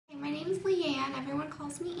name's Leanne. Everyone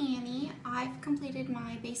calls me Annie. I've completed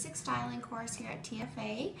my basic styling course here at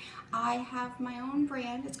TFA. I have my own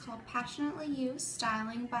brand. It's called Passionately You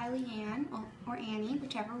Styling by Leanne, or Annie,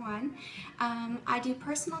 whichever one. I do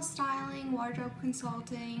personal styling, wardrobe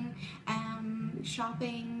consulting,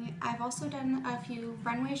 shopping. I've also done a few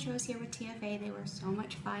runway shows here with TFA. They were so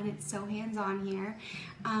much fun. It's so hands-on here.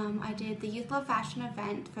 I did the Youth Love Fashion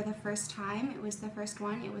event for the first time. It was the first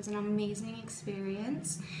one. It was an amazing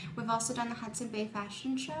experience. We've also done the Hudson Bay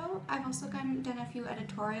Fashion Show. I've also done a few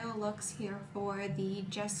editorial looks here for the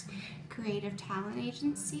Just Creative Talent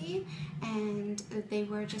Agency, and they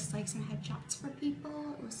were just like some headshots for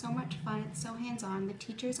people. It was so much fun. It's so hands-on. The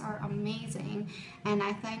teachers are amazing, and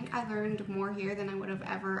I think I learned more here than I would have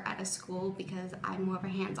ever at a school because I'm more of a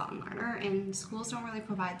hands-on learner, and schools don't really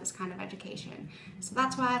provide this kind of education. So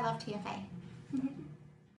that's why I love TFA.